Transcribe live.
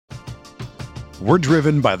We're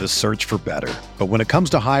driven by the search for better. But when it comes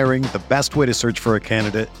to hiring, the best way to search for a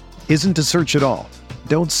candidate isn't to search at all.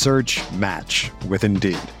 Don't search, match with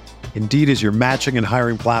Indeed. Indeed is your matching and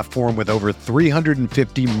hiring platform with over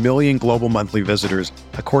 350 million global monthly visitors,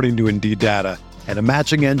 according to Indeed data, and a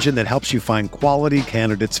matching engine that helps you find quality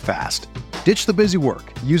candidates fast. Ditch the busy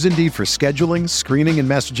work. Use Indeed for scheduling, screening, and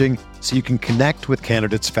messaging so you can connect with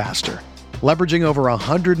candidates faster. Leveraging over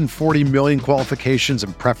 140 million qualifications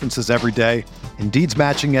and preferences every day, Indeed's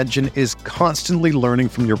matching engine is constantly learning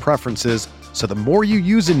from your preferences, so the more you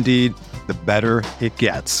use Indeed, the better it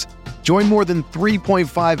gets. Join more than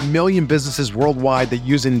 3.5 million businesses worldwide that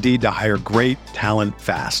use Indeed to hire great talent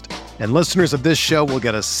fast. And listeners of this show will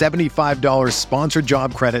get a $75 sponsored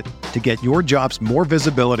job credit to get your jobs more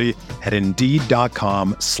visibility at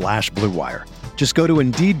Indeed.com/Blue Wire. Just go to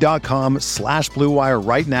Indeed.com/Blue Wire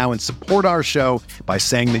right now and support our show by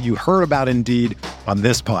saying that you heard about Indeed on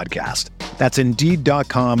this podcast. That's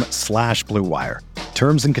Indeed.com/Blue Wire.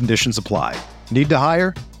 Terms and conditions apply. Need to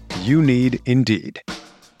hire? You need Indeed.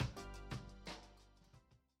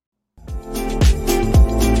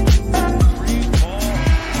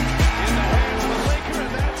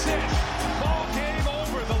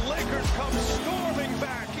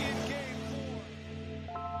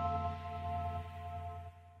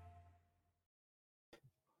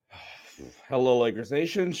 Hello, Lakers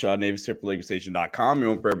Nation. Sean Davis here for LakersNation.com. You're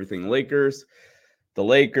home for everything Lakers. The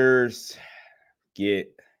Lakers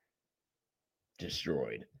get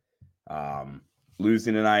destroyed.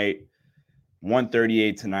 Losing tonight,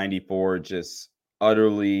 138-94. Just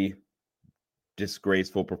utterly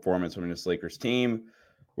disgraceful performance from this Lakers team.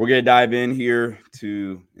 We're going to dive in here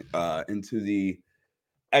to into the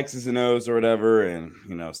X's and O's or whatever,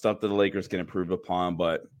 and stuff that the Lakers can improve upon,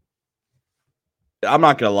 but I'm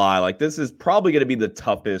not going to lie. Like, this is probably going to be the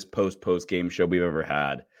toughest post-game show we've ever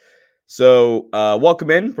had. So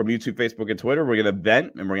welcome in from YouTube, Facebook, and Twitter. We're going to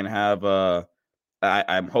vent, and we're going to have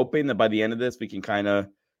I'm hoping that by the end of this, we can kind of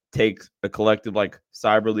take a collective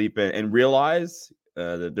cyber leap and realize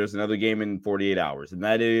that there's another game in 48 hours. And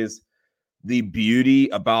that is the beauty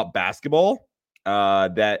about basketball,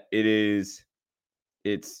 that it's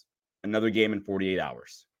another game in 48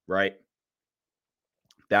 hours, right?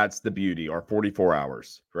 That's the beauty, or 44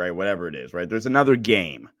 hours, right? Whatever it is, right? There's another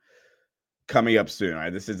game coming up soon, right?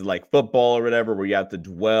 This is like football or whatever, where you have to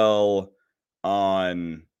dwell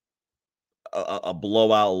on a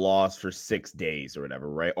blowout loss for 6 days or whatever,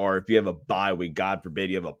 right? Or if you have a bye week, God forbid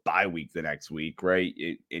you have a bye week the next week, right?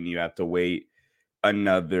 And you have to wait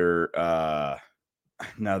another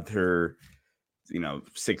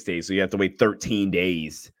 6 days. So you have to wait 13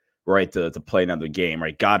 days, right, to play another game,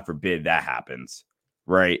 right? God forbid that happens.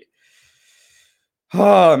 Right.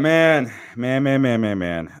 Oh, man. I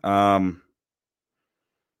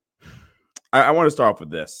want to start off with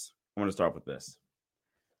this.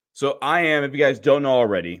 So I am, if you guys don't know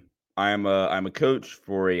already, I'm a coach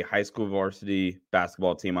for a high school varsity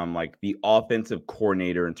basketball team. I'm like the offensive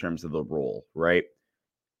coordinator in terms of the role, right?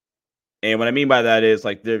 And what I mean by that is,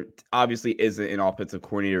 like, there obviously isn't an offensive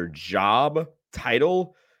coordinator job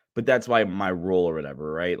title, but that's why my role or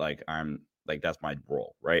whatever, right? That's my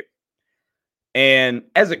role, right? And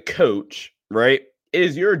as a coach, right, it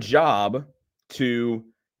is your job to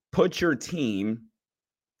put your team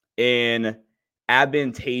in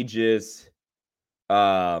advantageous,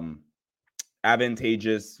 positions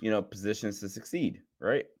to succeed,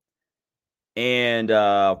 right? And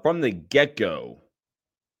from the get-go,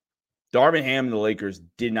 Darvin Ham and the Lakers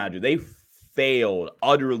did not do. They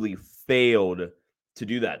utterly failed to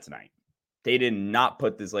do that tonight. They did not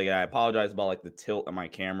put this, I apologize about the tilt on my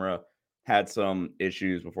camera. Had some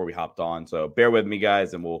issues before we hopped on. So bear with me,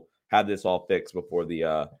 guys, and we'll have this all fixed before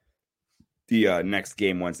the next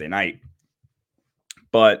game Wednesday night.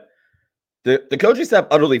 But the coaching staff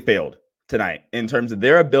utterly failed tonight in terms of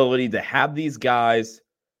their ability to have these guys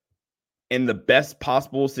in the best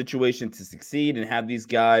possible situation to succeed and have these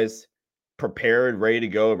guys prepared, ready to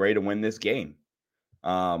go, ready to win this game.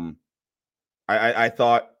 I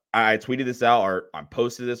thought, I tweeted this out or I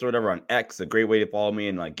posted this or whatever on X, a great way to follow me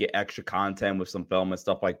and get extra content with some film and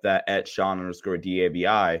stuff like that at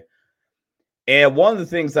Sean_DABI. And one of the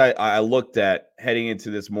things I looked at heading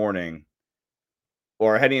into this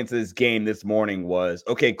game this morning was,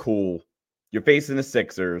 okay, cool. You're facing the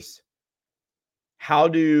Sixers. How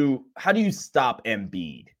do you stop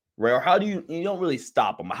Embiid, right? Or you don't really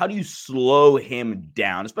stop him. How do you slow him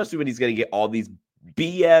down, especially when he's going to get all these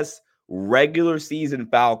BS regular season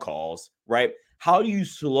foul calls, right? How do you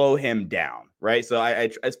slow him down, right? So I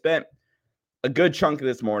spent a good chunk of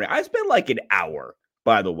this morning. I spent an hour,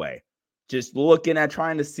 by the way, just looking at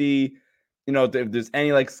trying to see if there's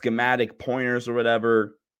any like schematic pointers or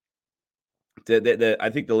whatever that I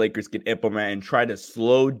think the Lakers can implement and try to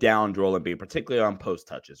slow down Joel Embiid, particularly on post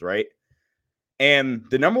touches, right? And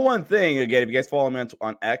the number one thing, again, if you guys follow me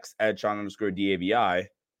on X at Sean_DAVI,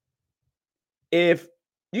 if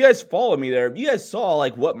you guys follow me there, if you guys saw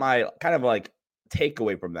like what my kind of like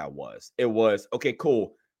takeaway from that was, it was, okay,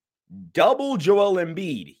 cool. Double Joel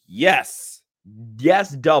Embiid. Yes,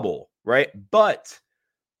 double, right? But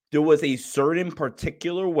there was a certain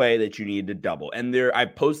particular way that you needed to double. And I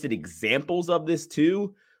posted examples of this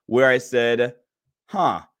too, where I said,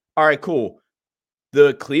 all right, cool.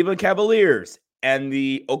 The Cleveland Cavaliers and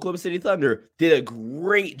the Oklahoma City Thunder did a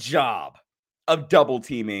great job of double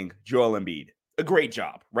teaming Joel Embiid. A great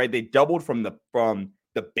job, right? They doubled from the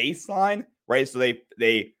baseline, right? So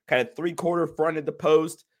they kind of 3/4 fronted the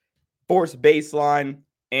post, forced baseline,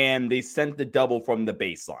 and they sent the double from the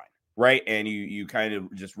baseline, right? And you kind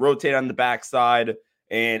of just rotate on the backside,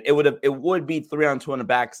 and it would be 3-on-2 on the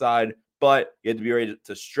backside, but you had to be ready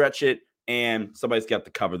to stretch it, and somebody's got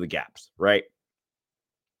to cover the gaps, right?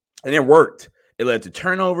 And it worked. It led to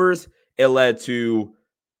turnovers. It led to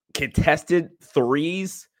contested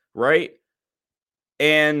threes, right?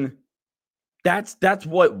 And that's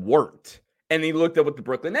what worked. And he looked at what the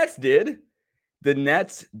Brooklyn Nets did. The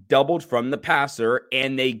Nets doubled from the passer,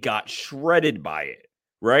 and they got shredded by it,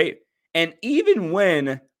 right? And even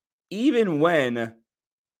when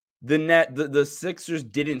the Sixers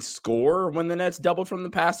didn't score when the Nets doubled from the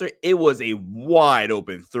passer, it was a wide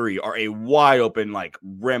open three or a wide open like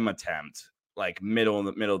rim attempt, like middle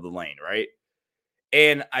of the lane, right?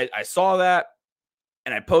 And I saw that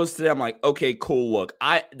and I posted it. I'm like, okay, cool. Look,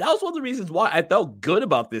 that was one of the reasons why I felt good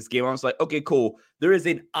about this game. I was like, okay, cool. There is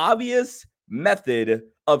an obvious method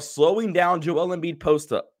of slowing down Joel Embiid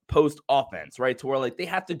post offense, right? To where like they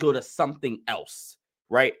have to go to something else,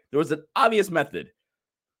 right? There was an obvious method.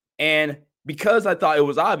 And because I thought it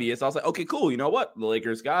was obvious, I was like, okay, cool. You know what? The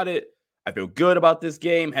Lakers got it. I feel good about this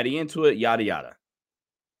game, heading into it, yada, yada.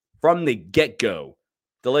 From the get-go,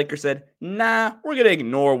 the Lakers said, nah, we're going to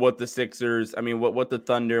ignore what the Sixers, what the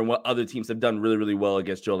Thunder and what other teams have done really, really well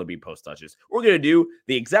against Joel Embiid post touches. We're going to do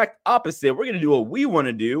the exact opposite. We're going to do what we want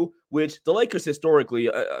to do, which the Lakers historically,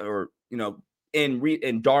 in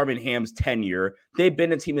Darvin Ham's tenure, they've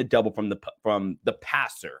been a team that double from the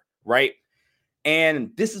passer, right?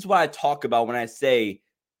 And this is what I talk about when I say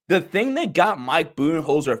the thing that got Mike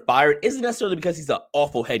Budenholzer fired isn't necessarily because he's an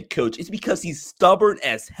awful head coach. It's because he's stubborn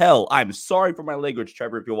as hell. I'm sorry for my language,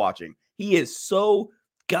 Trevor, if you're watching. He is so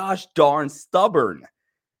gosh darn stubborn.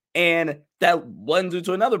 And that lends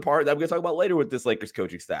into another part that we're going to talk about later with this Lakers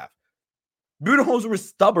coaching staff. Budenholzer was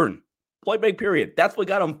stubborn. Point blank period. That's what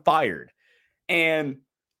got him fired. And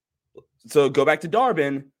so go back to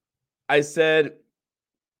Darvin. I said,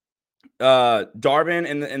 Darvin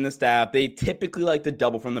and the staff, they typically like to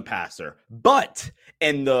double from the passer. But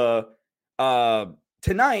in the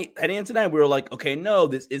tonight, we were like, okay, no,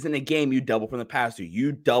 this isn't a game you double from the passer.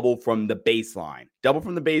 You double from the baseline. Double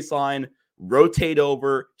from the baseline, rotate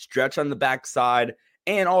over, stretch on the backside.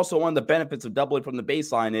 And also one of the benefits of doubling from the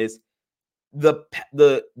baseline is the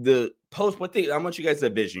post. I want you guys to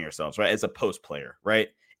envision yourselves, right, as a post player, right?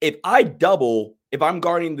 If I'm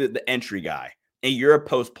guarding the entry guy and you're a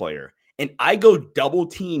post player, and I go double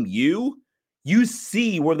team you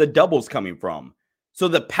see where the double's coming from. So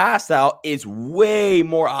the pass out is way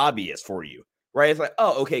more obvious for you, right? It's like,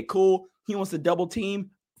 oh, okay, cool. He wants to double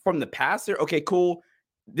team from the passer. Okay, cool.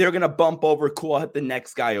 They're going to bump over. Cool. I'll hit the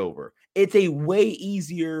next guy over. It's a way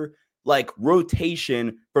easier like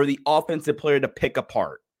rotation for the offensive player to pick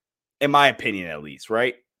apart, in my opinion, at least,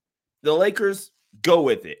 right? The Lakers go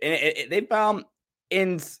with it. And they found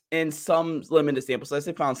in some limited sample size,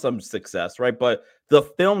 they found some success, right? But the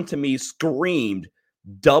film to me screamed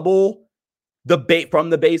double from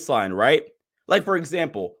the baseline, right? Like, for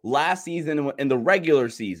example, last season in the regular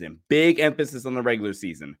season, big emphasis on the regular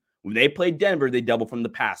season. When they played Denver, they doubled from the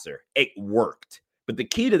passer. It worked. But the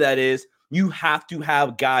key to that is you have to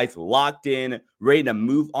have guys locked in, ready to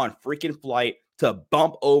move on freaking flight to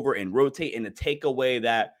bump over and rotate and to take away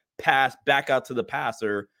that pass back out to the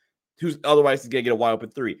passer, who's otherwise going to get a wide open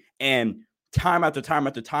three. And time after time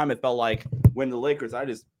after time, it felt like when the Lakers, I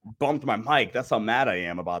just bumped my mic. That's how mad I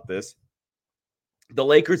am about this. The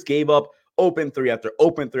Lakers gave up open three after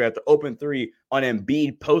open three after open three on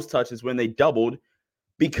Embiid post touches when they doubled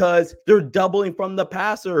because they're doubling from the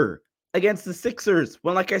passer against the Sixers.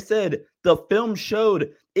 When, like I said, the film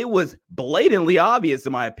showed it was blatantly obvious,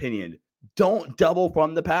 in my opinion. Don't double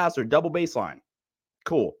from the passer, double baseline.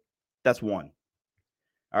 Cool. That's one.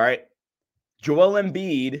 All right. Joel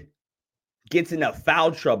Embiid gets into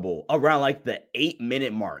foul trouble around like the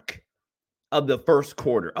 8-minute mark of the first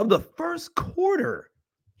quarter.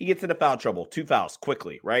 He gets into foul trouble. 2 fouls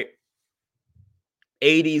quickly, right?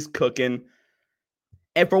 AD's cooking.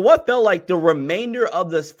 And for what felt like the remainder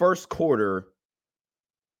of this first quarter,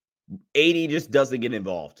 AD just doesn't get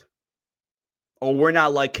involved. Or we're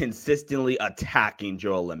not like consistently attacking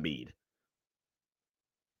Joel Embiid.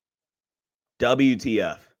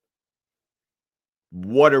 WTF.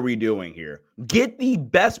 What are we doing here? Get the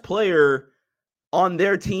best player on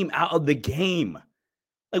their team out of the game.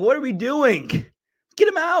 Like, what are we doing? Get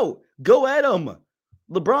him out. Go at him.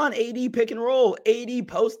 LeBron, AD pick and roll. AD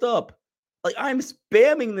post up. Like, I'm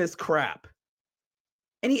spamming this crap.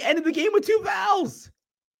 And he ended the game with 2 fouls.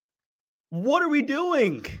 What are we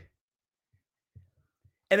doing?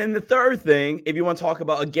 And then the third thing, if you want to talk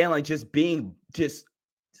about, again, like just being just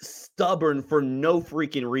stubborn for no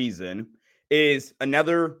freaking reason, is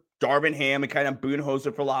another Darvin Ham and kind of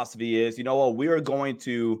Budenholzer philosophy is, you know what, we are going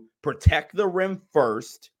to protect the rim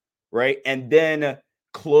first, right? And then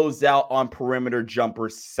close out on perimeter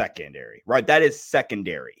jumpers secondary, right? That is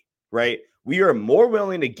secondary, right? We are more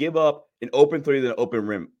willing to give up an open three than an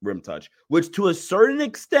open rim touch, which to a certain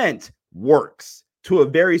extent works. To a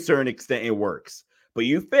very certain extent, it works. But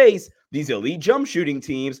you face these elite jump shooting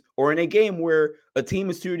teams, or in a game where a team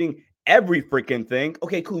is shooting every freaking thing,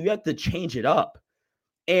 okay, cool, you have to change it up.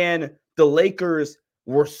 And the Lakers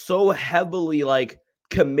were so heavily like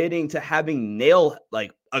committing to having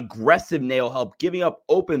aggressive nail help, giving up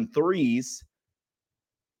open threes.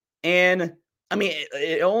 And I mean,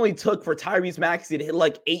 it only took for Tyrese Maxey to hit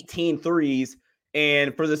like 18 threes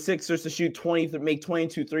and for the Sixers to shoot 20, make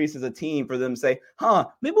 22 threes as a team, for them to say,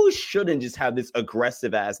 maybe we shouldn't just have this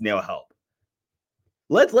aggressive ass nail help.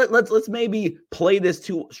 Let's maybe play this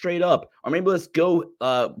too straight up, or maybe let's go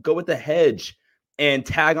with the hedge and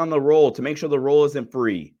tag on the roll to make sure the roll isn't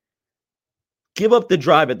free. Give up the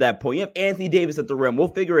drive at that point. You have Anthony Davis at the rim. We'll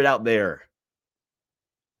figure it out there.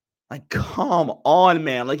 Like, come on,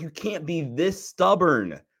 man. Like, you can't be this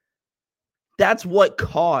stubborn. That's what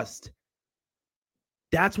cost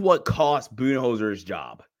Budenholzer's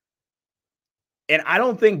job. And I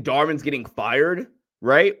don't think Darvin's getting fired,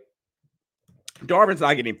 right? Darvin's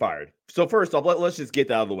not getting fired. So first off, let's just get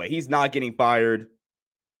that out of the way. He's not getting fired.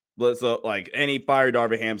 Let's any fire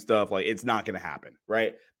Darvin Ham stuff, like, it's not going to happen,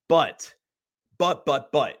 right? But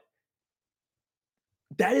that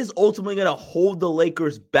is ultimately going to hold the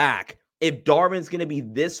Lakers back if Darvin's going to be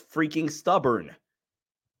this freaking stubborn.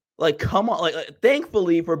 Like, come on. Like,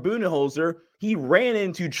 thankfully for Budenholzer, he ran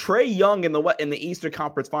into Trae Young in the Eastern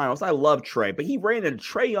Conference Finals. I love Trae, but he ran into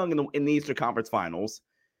Trae Young in the Eastern Conference Finals.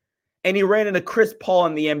 And he ran into Chris Paul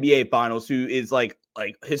in the NBA Finals, who is like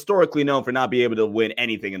historically known for not being able to win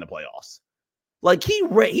anything in the playoffs. Like, he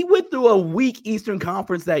went through a weak Eastern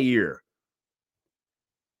Conference that year.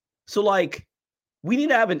 So, like, we need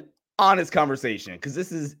to have an honest conversation, because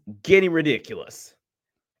this is getting ridiculous.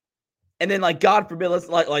 And then, like, God forbid,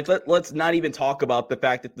 let's not even talk about the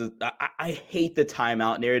fact that I hate the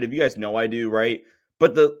timeout narrative. You guys know I do, right?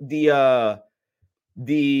 But the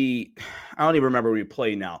I don't even remember what we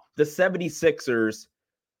played now. The 76ers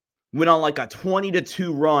went on like a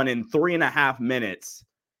 20-2 run in 3.5 minutes,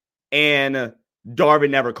 and Darvin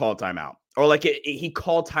never called timeout. Or like he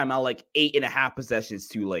called timeout like 8.5 possessions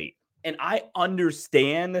too late. And I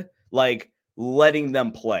understand like letting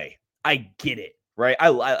them play. I get it, right?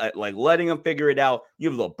 I like letting them figure it out. You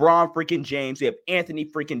have LeBron freaking James. You have Anthony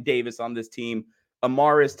freaking Davis on this team.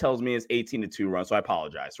 Amaris tells me it's 18-2 run, so I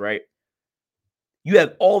apologize, right? You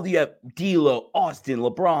have D'Lo, Austin,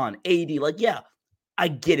 LeBron, AD. Like, yeah, I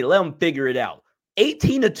get it. Let them figure it out.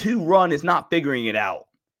 18-2 run is not figuring it out.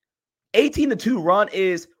 18-2 run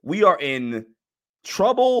is, we are in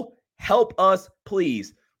trouble. Help us,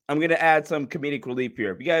 please. I'm going to add some comedic relief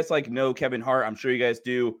here. If you guys know Kevin Hart, I'm sure you guys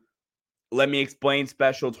do. Let Me Explain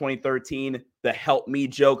special 2013, the help me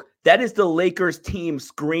joke. That is the Lakers team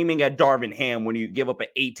screaming at Darvin Ham when you give up an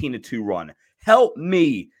 18-2 run. Help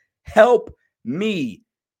me. Help me.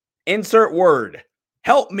 Insert word.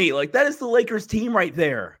 Help me. Like, that is the Lakers team right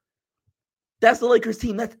there. That's the Lakers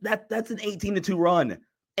team. That's an 18-2 run.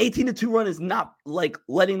 18-2 run is not like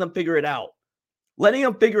letting them figure it out. Letting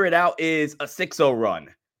them figure it out is a 6-0 run,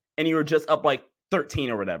 and you were just up like 13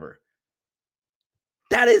 or whatever.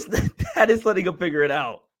 That is letting them figure it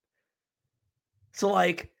out. So,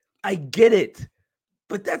 like, I get it,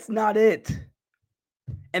 but that's not it.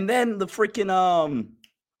 And then the freaking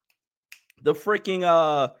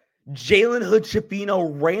Jalen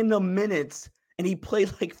Hood-Schifino random minutes, and he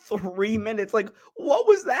played like 3 minutes. Like, what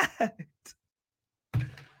was that?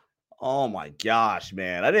 Oh my gosh,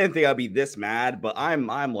 man. I didn't think I'd be this mad, but I'm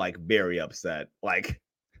like very upset. Like,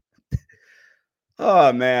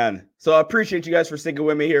 oh man. So I appreciate you guys for sticking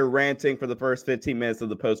with me here, ranting for the first 15 minutes of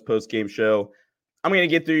the post game show. I'm gonna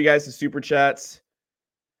get through you guys to super chats.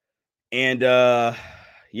 And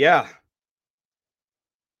yeah.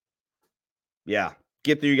 Yeah.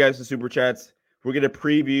 Get through you guys to super chats. We're gonna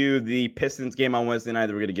preview the Pistons game on Wednesday night,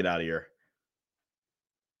 then we're gonna get out of here.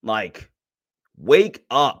 Like, wake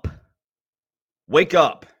up. Wake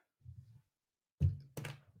up.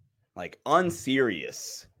 Like,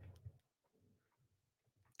 unserious.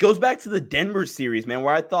 Goes back to the Denver series, man,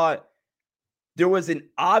 where I thought there was an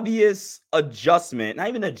obvious adjustment, not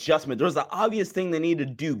even adjustment. There was an obvious thing they needed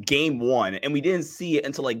to do game 1, and we didn't see it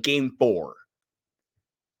until like game 4.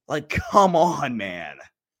 Like, come on, man.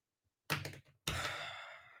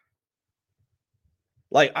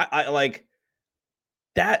 Like, I like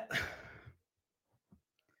that.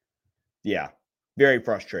 Yeah, very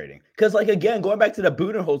frustrating. Because, like, again, going back to the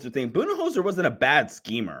Budenholzer thing, Budenholzer wasn't a bad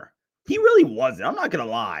schemer. He really wasn't. I'm not going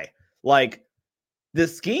to lie. Like, the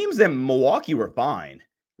schemes in Milwaukee were fine,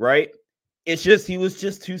 right? It's just he was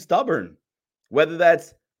just too stubborn. Whether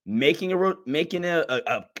that's making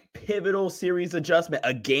a pivotal series adjustment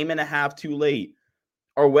a game and a half too late,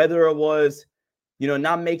 or whether it was,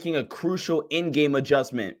 not making a crucial in-game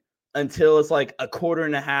adjustment until it's like a quarter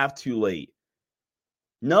and a half too late.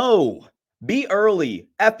 No, be early.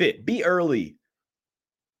 F it. Be early.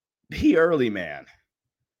 Be early, man.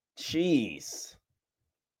 Jeez.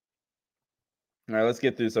 All right, let's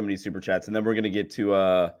get through some of these super chats, and then we're gonna get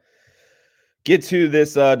to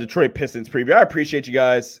this Detroit Pistons preview. I appreciate you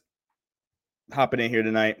guys hopping in here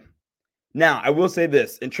tonight. Now, I will say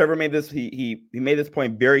this, and Trevor made this. He made this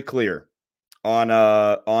point very clear on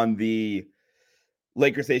the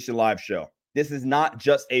Lakers Nation live show. This is not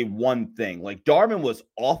just a one thing. Like, Darvin was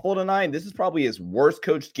awful tonight. This is probably his worst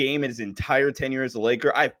coached game in his entire tenure as a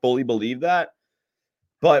Laker. I fully believe that.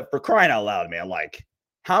 But for crying out loud, man, like,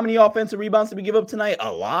 how many offensive rebounds did we give up tonight?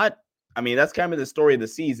 A lot. I mean, that's kind of the story of the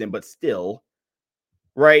season, but still,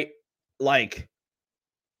 right? Like,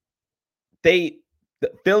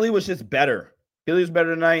 Philly was just better. Philly was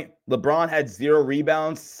better tonight. LeBron had 0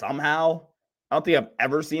 rebounds somehow. I don't think I've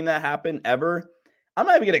ever seen that happen, ever. I'm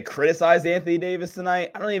not even going to criticize Anthony Davis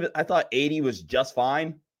tonight. I thought 80 was just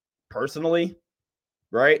fine, personally,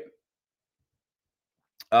 right?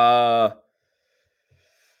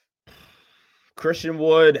 Christian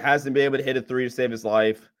Wood hasn't been able to hit a 3 to save his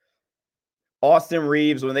life. Austin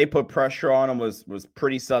Reeves, when they put pressure on him, was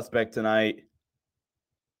pretty suspect tonight.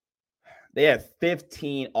 They had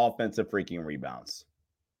 15 offensive freaking rebounds.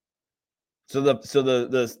 So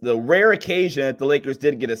the rare occasion that the Lakers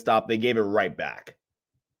did get a stop, they gave it right back.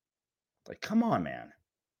 Like, come on, man.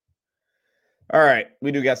 All right,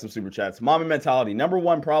 we do got some super chats. Mommy mentality. Number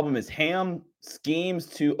one problem is Ham schemes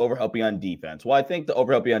to overhelping on defense. Well, I think the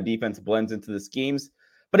overhelping on defense blends into the schemes.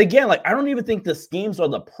 But again, like, I don't even think the schemes are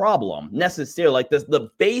the problem necessarily. Like,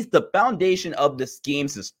 the foundation of the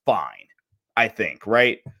schemes is fine, I think,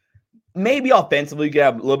 right? Maybe offensively, you could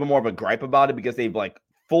have a little bit more of a gripe about it because they've, like,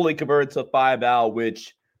 fully converted to 5-out,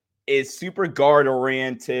 which is super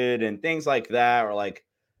guard-oriented and things like that. Or, like,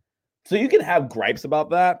 so you can have gripes about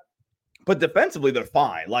that. But defensively, they're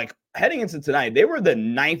fine. Like, heading into tonight, they were the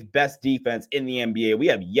 9th best defense in the NBA. We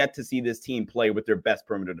have yet to see this team play with their best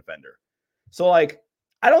perimeter defender. So, like,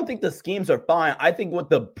 I don't think the schemes are fine. I think what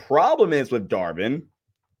the problem is with Darvin,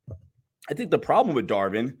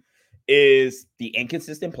 is the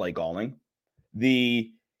inconsistent play calling,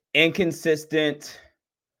 the inconsistent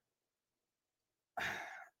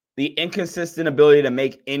ability to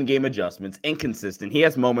make in-game adjustments. Inconsistent. He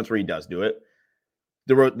has moments where he does do it.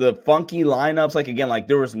 There were the funky lineups. Like, again, like,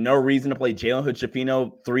 there was no reason to play Jalen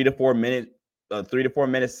Hood-Schifino 3 to 4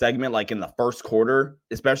 minute segment, like, in the first quarter,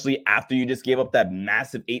 especially after you just gave up that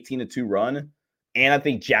massive 18-2 run. And I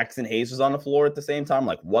think Jackson Hayes was on the floor at the same time.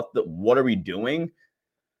 Like, what are we doing?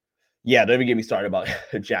 Yeah, don't even get me started about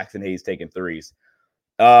Jackson Hayes taking threes.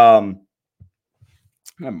 My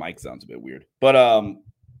mic sounds a bit weird, but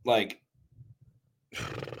like,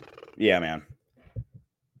 yeah, man.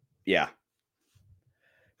 Yeah.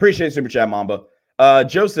 Appreciate Super Chat, Mamba.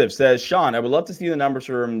 Joseph says, Sean, I would love to see the numbers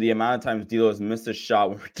from the amount of times D'Lo has missed a shot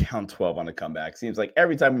when we're down 12 on a comeback. Seems like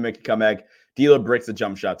every time we make a comeback, D'Lo breaks a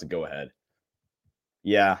jump shot to go ahead.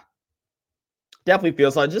 Yeah. Definitely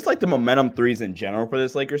feels like, just like the momentum threes in general for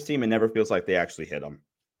this Lakers team, it never feels like they actually hit them.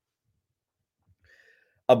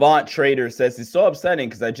 Avant Trader says, it's so upsetting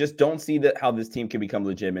because I just don't see how this team can become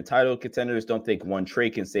legitimate title contenders. Don't think one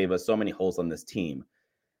trade can save us. So many holes on this team.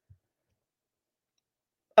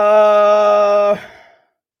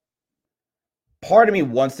 part of me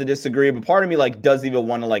wants to disagree, but part of me like doesn't even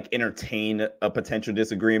want to like entertain a potential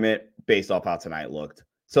disagreement based off how tonight looked.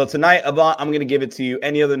 So tonight, Avant, I'm going to give it to you.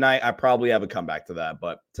 Any other night, I probably have a comeback to that,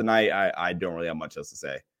 but tonight I don't really have much else to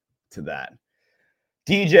say to that.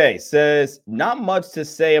 DJ says, not much to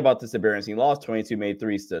say about this embarrassing loss. 22 made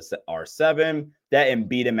threes to R7. That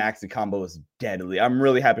Embiid and Maxey combo is deadly. I'm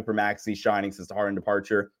really happy for Maxey shining since the Harden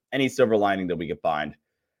departure. Any silver lining that we can find.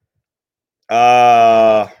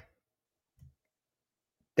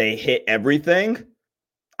 They hit everything,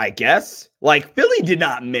 I guess. Like, Philly did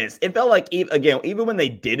not miss. It felt like, even when they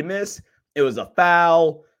did miss, it was a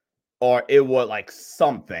foul or it was like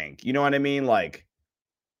something. You know what I mean? Like,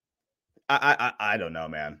 I don't know,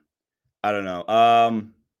 man. I don't know. I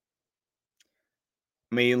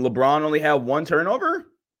mean, LeBron only had one turnover.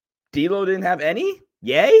 D'Lo didn't have any.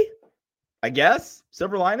 Yay, I guess.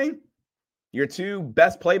 Silver lining. Your two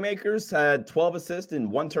best playmakers had 12 assists and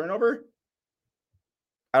one turnover.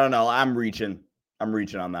 I don't know. I'm reaching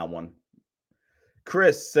on that one.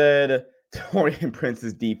 Chris said Taurean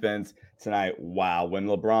Prince's defense tonight. Wow. When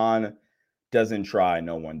LeBron doesn't try,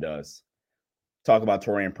 no one does. Talk about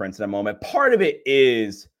Taurean Prince in a moment. Part of it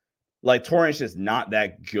is like Taurean's just not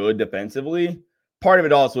that good defensively. Part of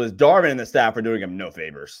it also is Darvin and the staff are doing him no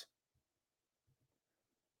favors.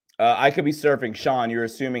 I could be surfing. Sean, you're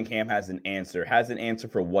assuming Cam has an answer. Has an answer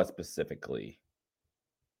for what specifically?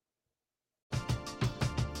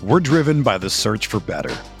 We're driven by the search for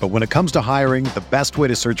better. But when it comes to hiring, the best way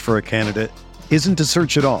to search for a candidate isn't to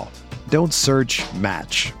search at all. Don't search,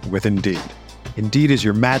 match with Indeed. Indeed is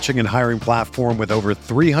your matching and hiring platform with over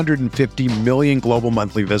 350 million global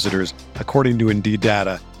monthly visitors, according to Indeed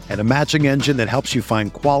data, and a matching engine that helps you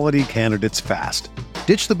find quality candidates fast.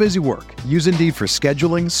 Ditch the busy work. Use Indeed for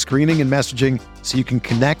scheduling, screening, and messaging so you can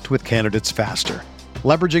connect with candidates faster.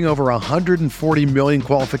 Leveraging over 140 million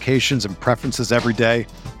qualifications and preferences every day,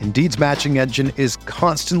 Indeed's matching engine is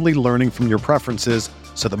constantly learning from your preferences,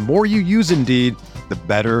 so the more you use Indeed, the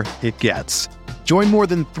better it gets. Join more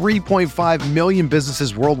than 3.5 million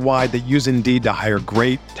businesses worldwide that use Indeed to hire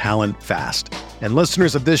great talent fast. And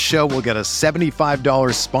listeners of this show will get a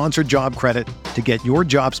 $75 sponsored job credit to get your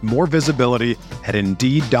jobs more visibility at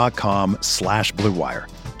Indeed.com/Blue Wire.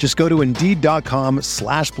 Just go to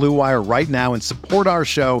Indeed.com/Blue Wire right now and support our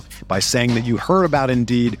show by saying that you heard about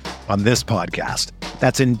Indeed on this podcast.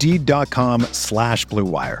 That's Indeed.com/Blue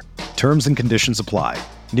Wire. Terms and conditions apply.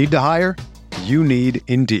 Need to hire? You need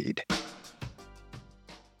Indeed.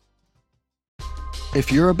 If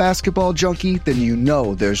you're a basketball junkie, then you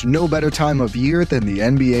know there's no better time of year than the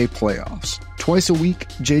NBA playoffs. Twice a week,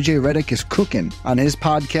 JJ Redick is cooking on his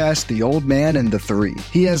podcast, The Old Man and the Three.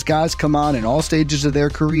 He has guys come on in all stages of their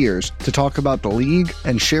careers to talk about the league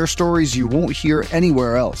and share stories you won't hear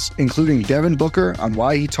anywhere else, including Devin Booker on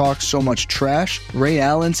why he talks so much trash, Ray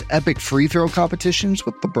Allen's epic free throw competitions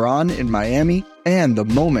with LeBron in Miami, and the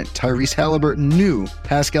moment Tyrese Halliburton knew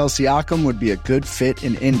Pascal Siakam would be a good fit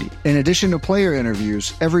in Indy. In addition to player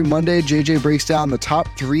interviews, every Monday JJ breaks down the top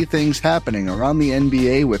 3 things happening around the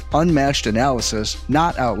NBA with unmatched analysis,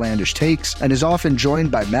 not outlandish takes, and is often joined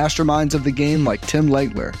by masterminds of the game like Tim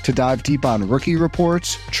Legler to dive deep on rookie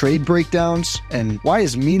reports, trade breakdowns, and why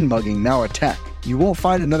is mean mugging now a tech? You won't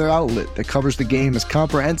find another outlet that covers the game as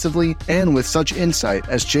comprehensively and with such insight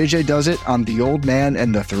as JJ does it on The Old Man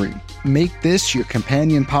and the Three. Make this your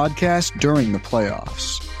companion podcast during the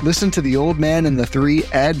playoffs. Listen to The Old Man and the Three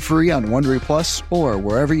ad-free on Wondery Plus or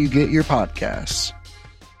wherever you get your podcasts.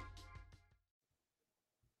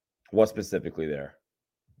 What specifically there?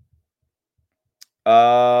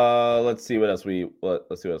 Let's see what else we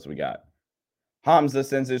got. Hamza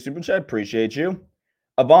sends a super chat. Appreciate you.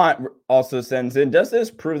 Avant also sends in, does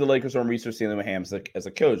this prove the Lakers on research ceiling with Ham as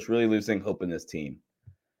a coach, really losing hope in this team?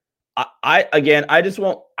 I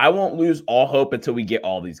won't lose all hope until we get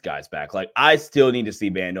all these guys back. Like, I still need to see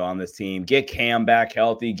Bando on this team. Get Cam back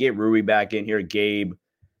healthy. Get Rui back in here. Gabe.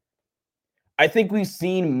 I think we've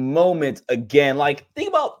seen moments again. Like, think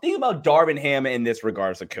about Darvin Ham in this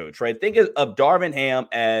regard as a coach, right? Think of Darvin Ham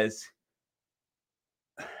as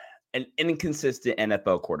an inconsistent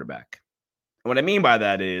NFL quarterback. And what I mean by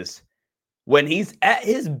that is when he's at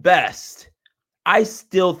his best, I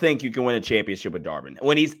still think you can win a championship with Darvin.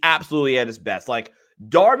 When he's absolutely at his best. Like,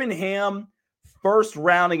 Darvin Ham, first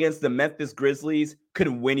round against the Memphis Grizzlies, could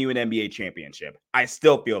win you an NBA championship. I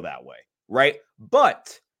still feel that way, right?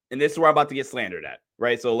 But, and this is where I'm about to get slandered at,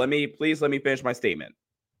 right? So let me finish my statement.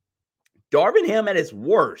 Darvin Ham at his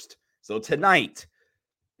worst, so tonight,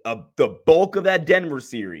 the bulk of that Denver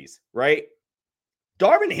series, right?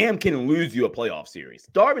 Darvin Ham can lose you a playoff series.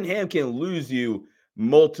 Darvin Ham can lose you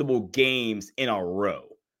multiple games in a row,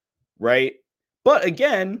 right? But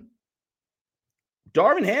again,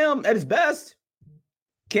 Darvin Ham at his best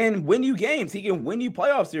can win you games. He can win you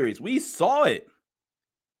playoff series. We saw it.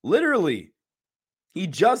 Literally. He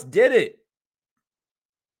just did it.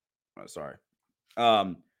 Oh, sorry.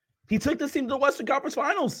 He took this team to the Western Conference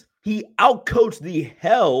Finals. He outcoached the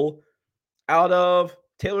hell out of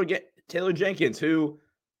Taylor Jenkins, who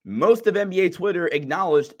most of NBA Twitter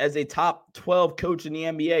acknowledged as a top 12 coach in the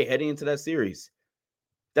NBA heading into that series.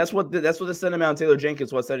 That's what the sentiment on Taylor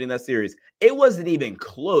Jenkins was setting that series. It wasn't even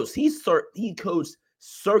close. He coached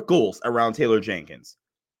circles around Taylor Jenkins,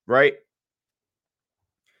 right?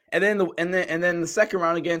 And then the second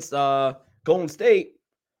round against Golden State,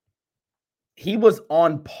 he was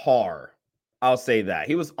on par. I'll say that.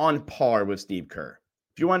 He was on par with Steve Kerr.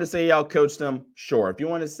 If you want to say he outcoached him, sure. If you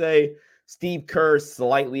want to say Steve Kerr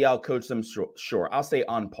slightly outcoached him, sure. I'll say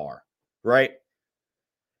on par, right?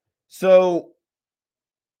 So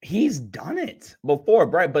he's done it before,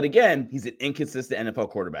 right? But again, he's an inconsistent NFL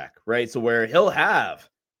quarterback, right? So where he'll have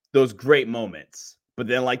those great moments, but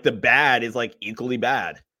then like the bad is like equally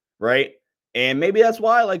bad, right? And maybe that's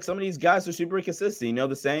why like some of these guys are super inconsistent. You know,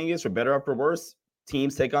 the saying is for better or for worse,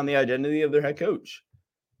 teams take on the identity of their head coach.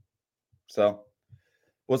 So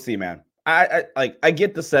we'll see, man. I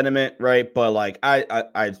get the sentiment, right? But like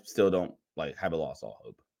I still don't like haven't lost all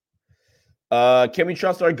hope. Can we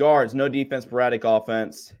trust our guards? No defense, sporadic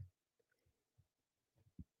offense.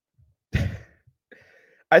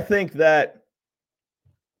 I think that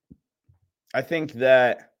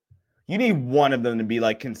you need one of them to be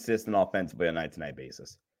like consistent offensively on a night-to-night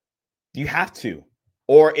basis. You have to,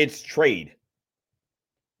 or it's trade.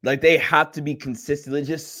 Like they have to be consistently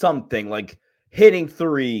just something like hitting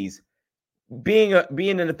threes, being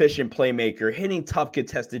an efficient playmaker, hitting tough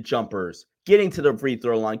contested jumpers, getting to the free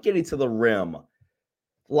throw line, getting to the rim.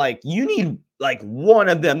 Like you need like one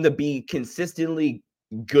of them to be consistently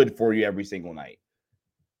good for you every single night.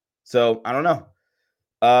 So I don't know.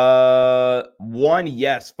 One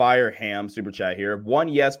yes, fire Ham super chat here. One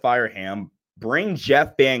yes, fire Ham. Bring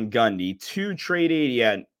Jeff Van Gundy. 2 trade 80.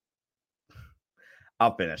 And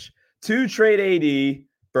I'll finish. 2 trade 80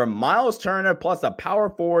 for Miles Turner plus a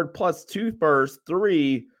power forward plus 2 firsts.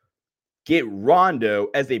 3 get Rondo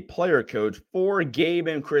as a player coach. 4 Gabe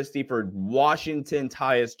and Christie for Washington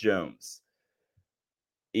Tyus Jones.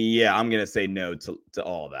 Yeah, I'm gonna say no to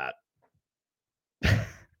all of that.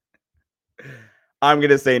 I'm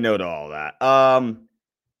going to say no to all that.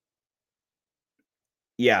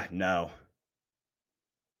 Yeah, no.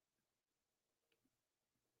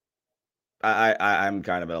 I'm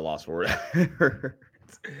kind of at a loss for it.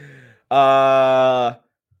 I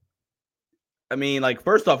mean, like,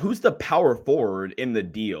 first off, who's the power forward in the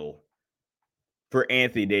deal for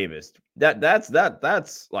Anthony Davis? That's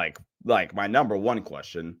like my number one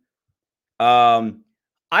question.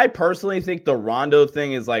 I personally think the Rondo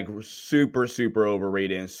thing is like super, super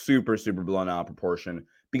overrated and super, super blown out of proportion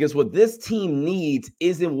because what this team needs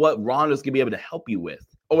isn't what Rondo's going to be able to help you with,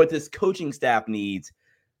 or what this coaching staff needs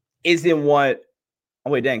isn't what.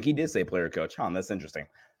 Oh, wait, dang, he did say player coach. Huh, that's interesting.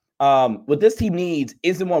 What this team needs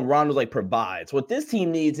isn't what Rondo like provides. What this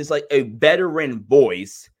team needs is like a veteran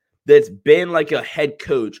voice that's been like a head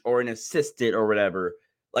coach or an assistant or whatever,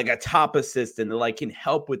 like a top assistant that like can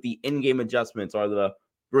help with the in-game adjustments or the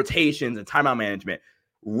rotations and timeout management.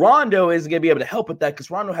 Rondo isn't going to be able to help with that because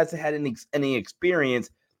Rondo hasn't had any experience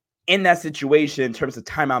in that situation in terms of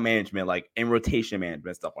timeout management, like in rotation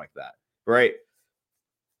management, stuff like that, right?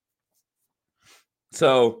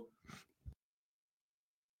 So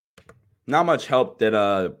not much help that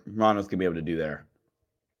Rondo's going to be able to do there.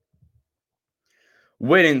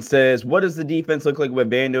 Whitten says, what does the defense look like with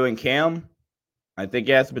Bando and Cam? I think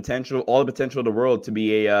it has the potential, all the potential in the world to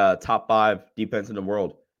be a top 5 defense in the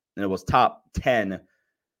world. And it was top 10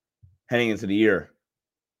 heading into the year.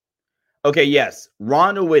 Okay, yes,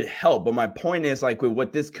 Rondo would help. But my point is, like, with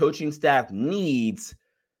what this coaching staff needs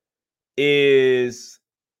is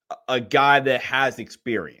a guy that has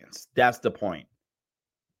experience. That's the point.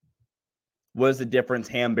 What is the difference?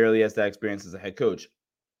 Ham barely has that experience as a head coach.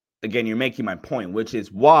 Again, you're making my point, which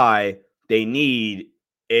is why they need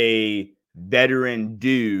a veteran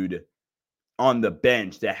dude on the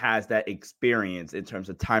bench that has that experience in terms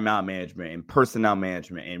of timeout management and personnel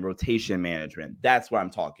management and rotation management. That's what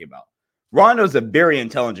I'm talking about. Rondo's a very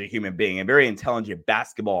intelligent human being, a very intelligent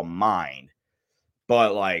basketball mind.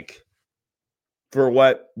 But like for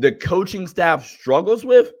what the coaching staff struggles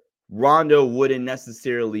with, Rondo wouldn't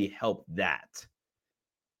necessarily help that.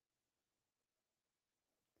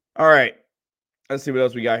 All right. Let's see what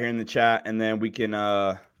else we got here in the chat. And then we can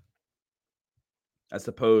I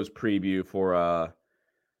suppose preview for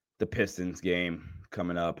the Pistons game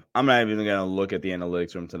coming up. I'm not even going to look at the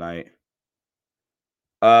analytics from tonight.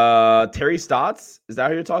 Terry Stotts, is that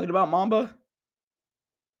who you're talking about, Mamba?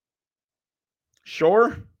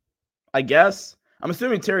 Sure, I guess. I'm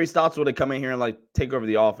assuming Terry Stotts would have come in here and like take over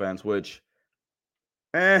the offense, which,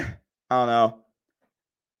 I don't know.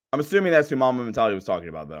 I'm assuming that's who Mamba Mentality was talking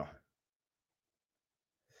about, though.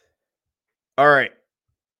 All right,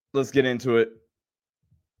 let's get into it.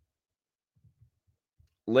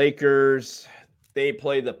 Lakers, they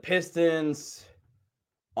play the Pistons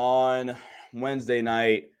on Wednesday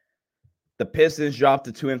night. The Pistons dropped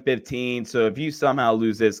to 2-15. So if you somehow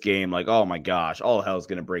lose this game, like, oh my gosh, all hell's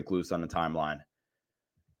gonna break loose on the timeline.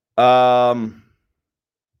 Like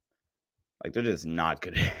they're just not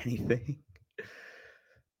good at anything.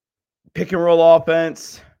 Pick and roll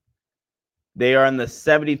offense. They are in the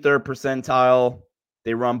 73rd percentile.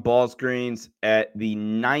 They run ball screens at the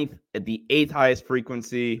 8th highest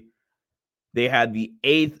frequency. They had the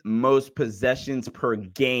 8th most possessions per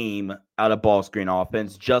game out of ball screen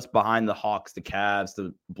offense, just behind the Hawks, the Cavs,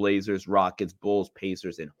 the Blazers, Rockets, Bulls,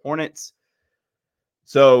 Pacers, and Hornets.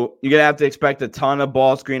 So you're going to have to expect a ton of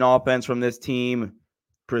ball screen offense from this team,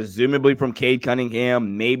 presumably from Cade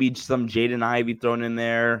Cunningham, maybe some Jaden Ivey thrown in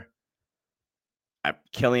there.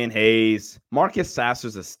 Killian Hayes. Marcus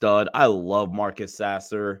Sasser's a stud. I love Marcus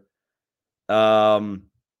Sasser.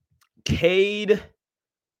 Cade,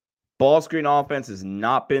 ball screen offense has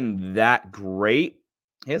not been that great.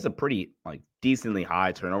 He has a pretty decently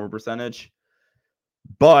high turnover percentage.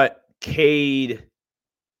 But Cade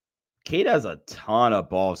has a ton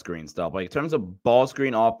of ball screen stuff. Like in terms of ball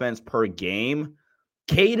screen offense per game,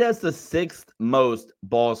 Cade has the 6th most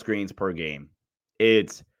ball screens per game.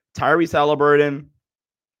 It's Tyrese Halliburton,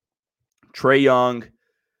 Trae Young,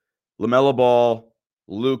 LaMelo Ball,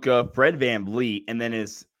 Luka, Fred VanVleet, and then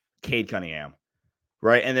is Cade Cunningham,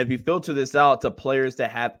 right? And if you filter this out to players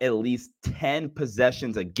that have at least 10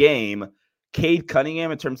 possessions a game, Cade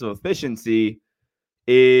Cunningham, in terms of efficiency,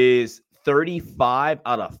 is 35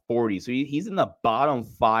 out of 40. So he's in the bottom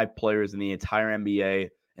 5 players in the entire NBA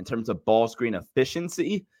in terms of ball screen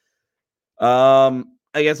efficiency.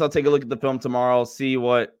 I guess I'll take a look at the film tomorrow, see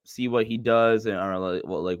what he does, and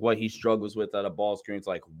what he struggles with out of ball screens,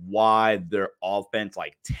 like why their offense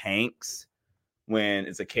tanks when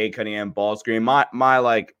it's a Cade Cunningham ball screen.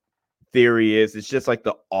 My theory is it's just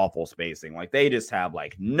the awful spacing. They just have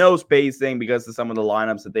no spacing because of some of the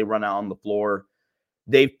lineups that they run out on the floor.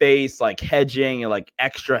 They face hedging and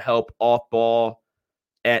extra help off ball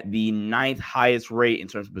at the 9th highest rate in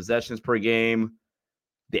terms of possessions per game,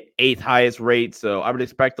 the 8th highest rate. So I would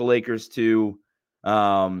expect the Lakers to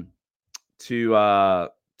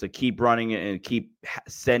keep running it and keep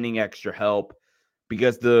sending extra help,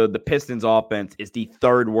 because the Pistons offense is the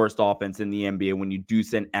 3rd worst offense in the NBA when you do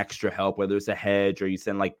send extra help, whether it's a hedge or you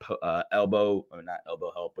send elbow, or not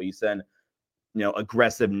elbow help, but you send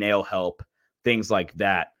aggressive nail help, things like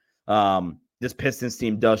that. This Pistons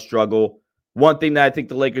team does struggle. One thing that I think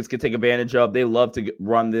the Lakers could take advantage of, they love to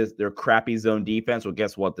run their crappy zone defense. Well,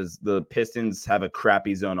 guess what? The Pistons have a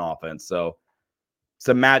crappy zone offense. So it's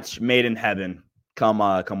a match made in heaven come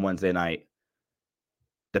Wednesday night.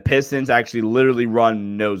 The Pistons actually literally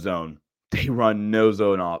run no zone. They run no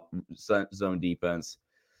zone defense.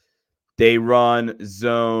 They run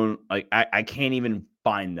zone. I can't even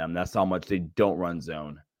find them. That's how much they don't run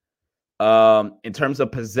zone. In terms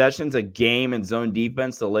of possessions a game and zone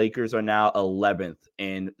defense, the Lakers are now 11th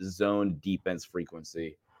in zone defense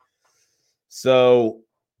frequency. So,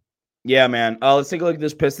 yeah, man. Let's take a look at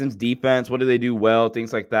this Pistons defense. What do they do well?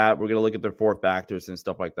 Things like that. We're going to look at their 4 factors and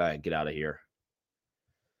stuff like that and get out of here.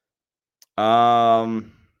 Oh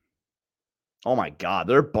my God.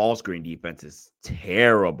 Their ball screen defense is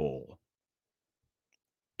terrible.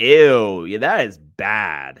 Ew. Yeah, that is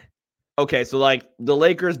bad. Okay, so the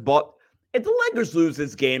Lakers bought. If the Lakers lose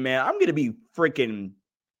this game, man, I'm going to be freaking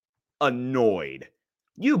annoyed.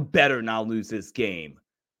 You better not lose this game.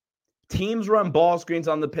 Teams run ball screens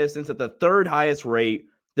on the Pistons at the 3rd highest rate.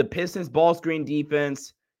 The Pistons ball screen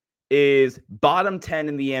defense is bottom 10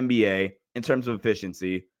 in the NBA in terms of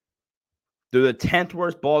efficiency. They're the 10th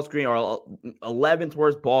worst ball screen or 11th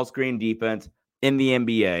worst ball screen defense in the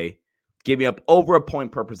NBA, giving up over a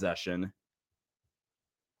point per possession.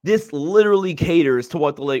 This literally caters to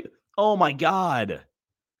what the Lakers. Oh my God.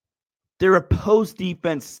 Their post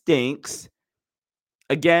defense stinks.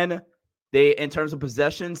 Again, in terms of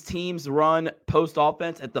possessions, teams run post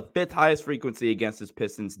offense at the 5th highest frequency against this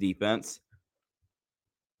Pistons defense.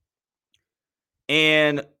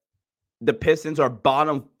 And the Pistons are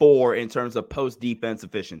bottom 4 in terms of post defense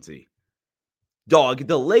efficiency. Dog,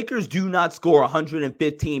 the Lakers do not score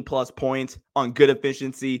 115 plus points on good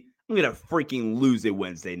efficiency, I'm going to freaking lose it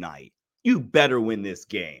Wednesday night. You better win this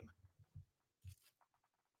game.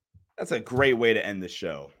 That's a great way to end the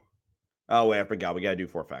show. Oh, wait, I forgot. We got to do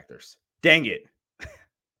 4 factors. Dang it.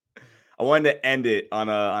 I wanted to end it on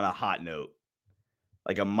a hot note,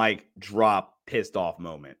 like a mic drop pissed off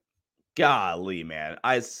moment. Golly, man.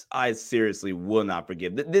 I seriously will not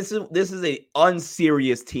forgive. This is a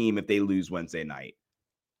unserious team if they lose Wednesday night.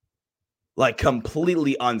 Like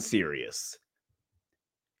completely unserious.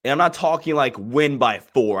 And I'm not talking like win by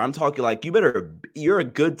 4. I'm talking like you're a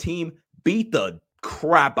good team. Beat the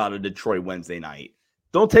crap out of Detroit Wednesday night.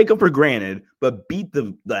 Don't take them for granted, but beat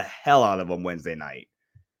the hell out of them Wednesday night.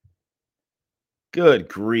 Good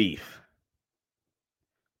grief.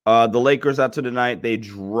 The Lakers after tonight, they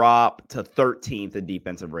drop to 13th in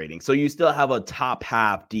defensive rating. So you still have a top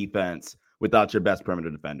half defense without your best perimeter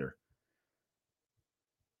defender.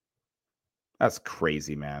 That's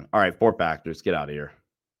crazy, man. All right, 4 factors. Get out of here.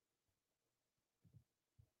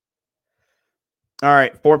 All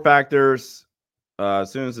right, 4 factors.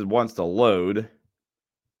 As soon as it wants to load.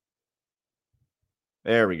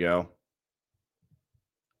 There we go.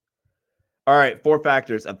 All right, 4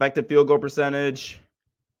 factors. Effective field goal percentage.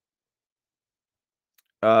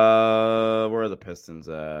 Where are the Pistons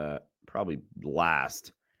at? Probably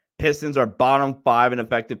last. Pistons are bottom 5 in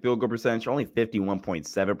effective field goal percentage, only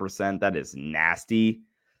 51.7%. That is nasty.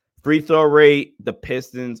 Free throw rate, the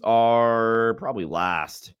Pistons are probably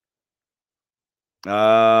last.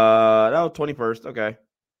 No, 21st. Okay.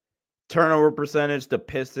 Turnover percentage, the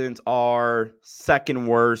Pistons are second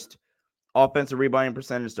worst. Offensive rebounding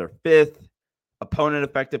percentage, they're 5th. Opponent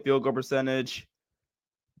effective field goal percentage,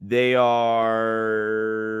 they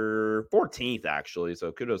are 14th, actually.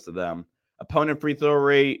 So kudos to them. Opponent free throw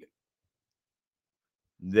rate,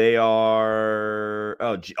 they are,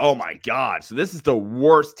 oh my God. So this is the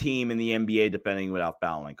worst team in the NBA defending without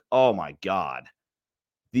fouling. Oh my God.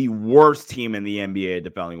 The worst team in the NBA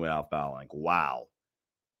defending without fouling. Wow.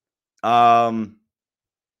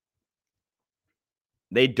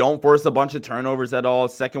 They don't force a bunch of turnovers at all.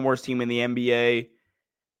 Second worst team in the NBA.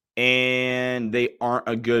 And they aren't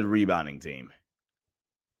a good rebounding team.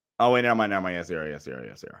 Oh, wait, never mind. Yes, they are.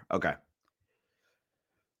 Okay.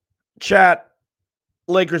 Chat,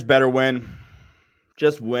 Lakers better win.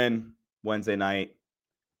 Just win Wednesday night.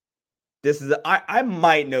 This is I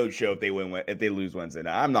might no show if they lose Wednesday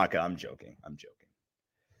night. I'm joking.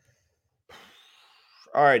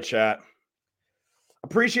 All right, chat.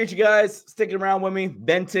 Appreciate you guys sticking around with me,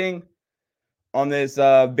 venting on this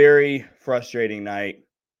very frustrating night.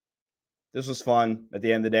 This was fun at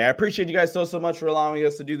the end of the day. I appreciate you guys so much for allowing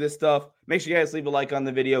us to do this stuff. Make sure you guys leave a like on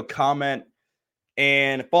the video, comment,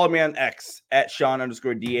 and follow me on X at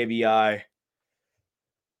Sean_DAVI.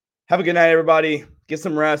 Have a good night, everybody. Get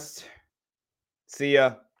some rest. See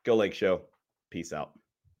ya. Go Lake Show. Peace out.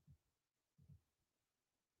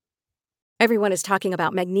 Everyone is talking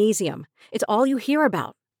about magnesium. It's all you hear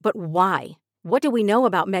about. But why? What do we know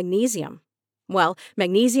about magnesium? Well,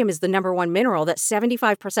 magnesium is the #1 mineral that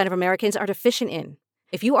 75% of Americans are deficient in.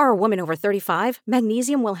 If you are a woman over 35,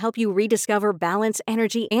 magnesium will help you rediscover balance,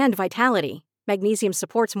 energy, and vitality. Magnesium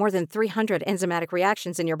supports more than 300 enzymatic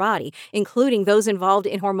reactions in your body, including those involved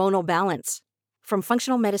in hormonal balance. From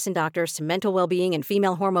functional medicine doctors to mental well-being and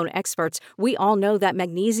female hormone experts, we all know that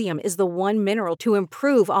magnesium is the one mineral to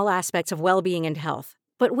improve all aspects of well-being and health.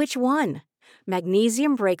 But which one?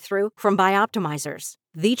 Magnesium Breakthrough from Bioptimizers,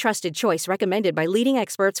 the trusted choice recommended by leading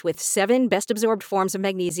experts with 7 best-absorbed forms of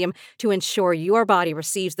magnesium to ensure your body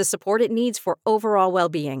receives the support it needs for overall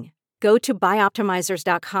well-being. Go to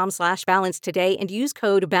bioptimizers.com/balance today and use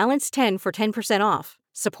code BALANCE10 for 10% off.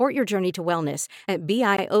 Support your journey to wellness at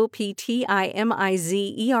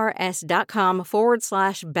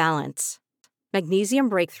bioptimizers.com/balance. Magnesium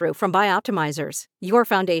Breakthrough from Bioptimizers, your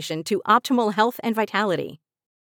foundation to optimal health and vitality.